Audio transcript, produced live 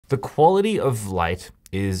The quality of light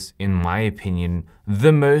is, in my opinion,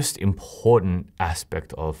 the most important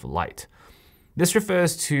aspect of light. This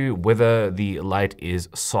refers to whether the light is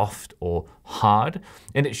soft or hard,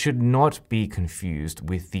 and it should not be confused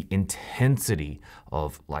with the intensity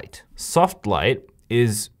of light. Soft light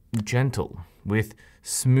is gentle, with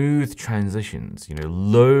smooth transitions,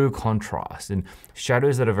 low contrast, and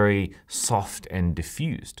shadows that are very soft and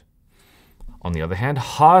diffused. On the other hand,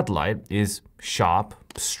 hard light is sharp,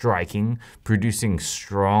 striking, producing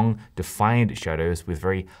strong, defined shadows with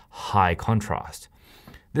very high contrast.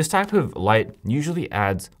 This type of light usually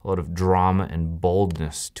adds a lot of drama and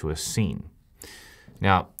boldness to a scene.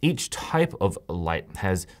 Now, each type of light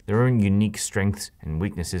has their own unique strengths and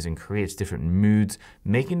weaknesses and creates different moods,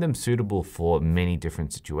 making them suitable for many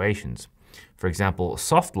different situations. For example,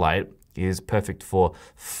 soft light is perfect for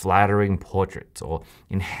flattering portraits or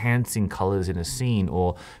enhancing colors in a scene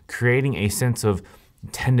or creating a sense of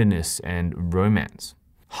tenderness and romance.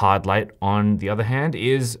 Hard light, on the other hand,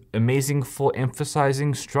 is amazing for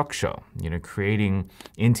emphasizing structure, creating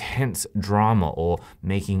intense drama or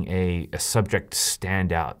making a subject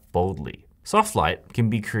stand out boldly. Soft light can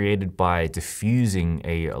be created by diffusing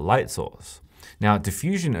a light source. Now,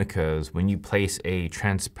 diffusion occurs when you place a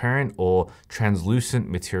transparent or translucent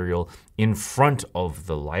material in front of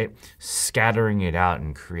the light, scattering it out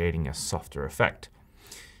and creating a softer effect.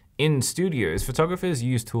 In studios, photographers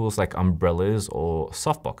use tools like umbrellas or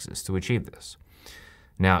softboxes to achieve this.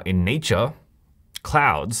 Now, in nature,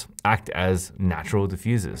 clouds act as natural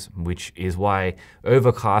diffusers, which is why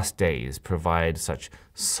overcast days provide such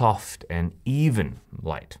soft and even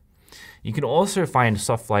light. You can also find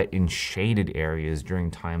soft light in shaded areas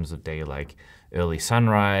during times of day like early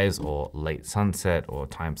sunrise or late sunset or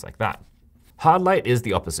times like that. Hard light is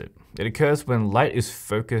the opposite. It occurs when light is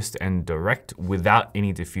focused and direct without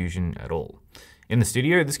any diffusion at all. In the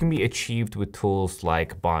studio, this can be achieved with tools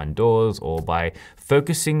like barn doors or by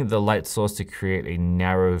focusing the light source to create a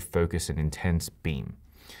narrow focus and intense beam.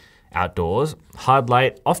 Outdoors, hard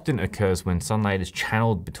light often occurs when sunlight is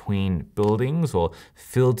channeled between buildings or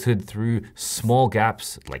filtered through small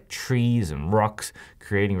gaps like trees and rocks,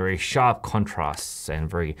 creating very sharp contrasts and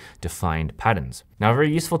very defined patterns. Now, a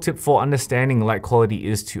very useful tip for understanding light quality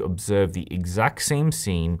is to observe the exact same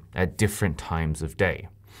scene at different times of day.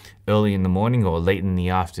 Early in the morning or late in the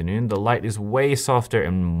afternoon, the light is way softer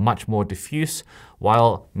and much more diffuse,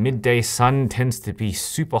 while midday sun tends to be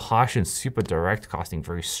super harsh and super direct, casting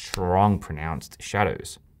very strong, pronounced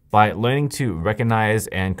shadows. By learning to recognize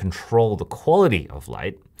and control the quality of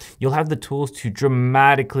light, you'll have the tools to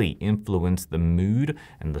dramatically influence the mood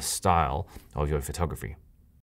and the style of your photography.